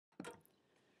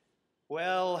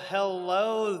Well,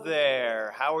 hello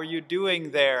there. How are you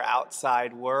doing there,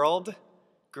 outside world?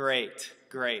 Great,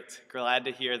 great. Glad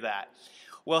to hear that.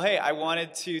 Well, hey, I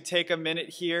wanted to take a minute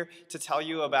here to tell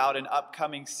you about an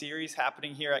upcoming series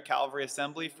happening here at Calvary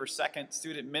Assembly for Second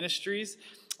Student Ministries.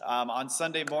 On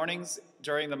Sunday mornings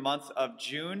during the month of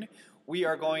June, we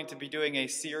are going to be doing a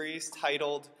series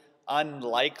titled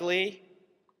Unlikely.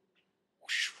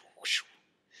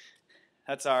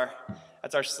 That's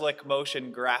our slick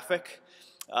motion graphic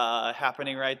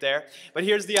happening right there. But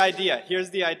here's the idea. Here's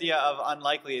the idea of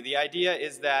unlikely. The idea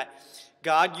is that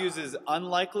God uses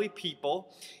unlikely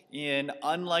people in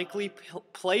unlikely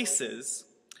places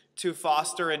to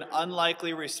foster an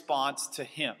unlikely response to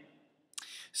Him.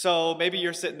 So maybe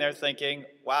you're sitting there thinking,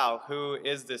 wow, who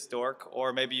is this dork?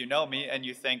 Or maybe you know me and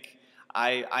you think,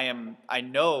 I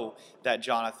know that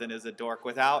Jonathan is a dork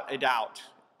without a doubt.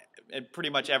 And pretty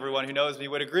much everyone who knows me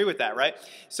would agree with that, right?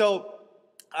 So,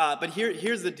 but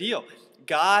here's the deal.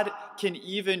 God can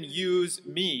even use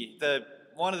me,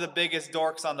 one of the biggest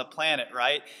dorks on the planet,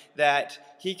 right?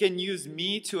 That He can use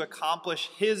me to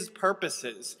accomplish His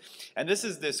purposes. And this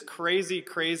is this crazy,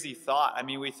 crazy thought. I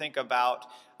mean, we think about,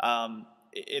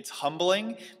 it's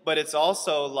humbling, but it's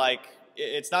also like,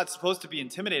 it's not supposed to be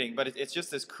intimidating, but it's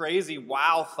just this crazy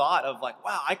wow thought of like,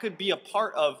 wow, I could be a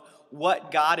part of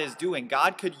what God is doing.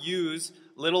 God could use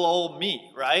little old me,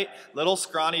 right? Little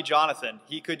scrawny Jonathan.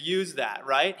 He could use that,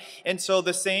 right? And so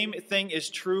the same thing is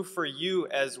true for you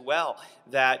as well,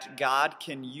 that God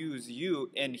can use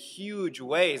you in huge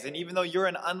ways. And even though you're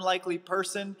an unlikely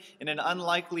person in an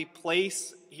unlikely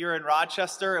place here in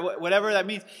Rochester, whatever that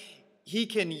means, He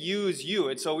can use you.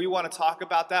 And so we want to talk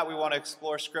about that. We want to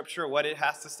explore Scripture, what it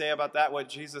has to say about that, what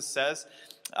Jesus says.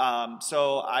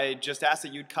 So I just ask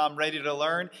that you'd come ready to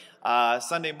learn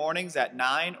Sunday mornings at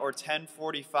 9 or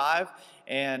 10:45,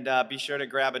 and be sure to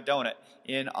grab a donut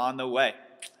in on the way.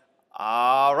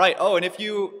 All right. Oh, and if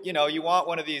you want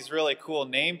one of these really cool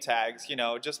name tags,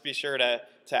 just be sure to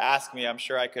ask me. I'm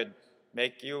sure I could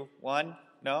make you one.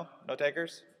 No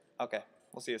takers? Okay.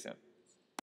 We'll see you soon.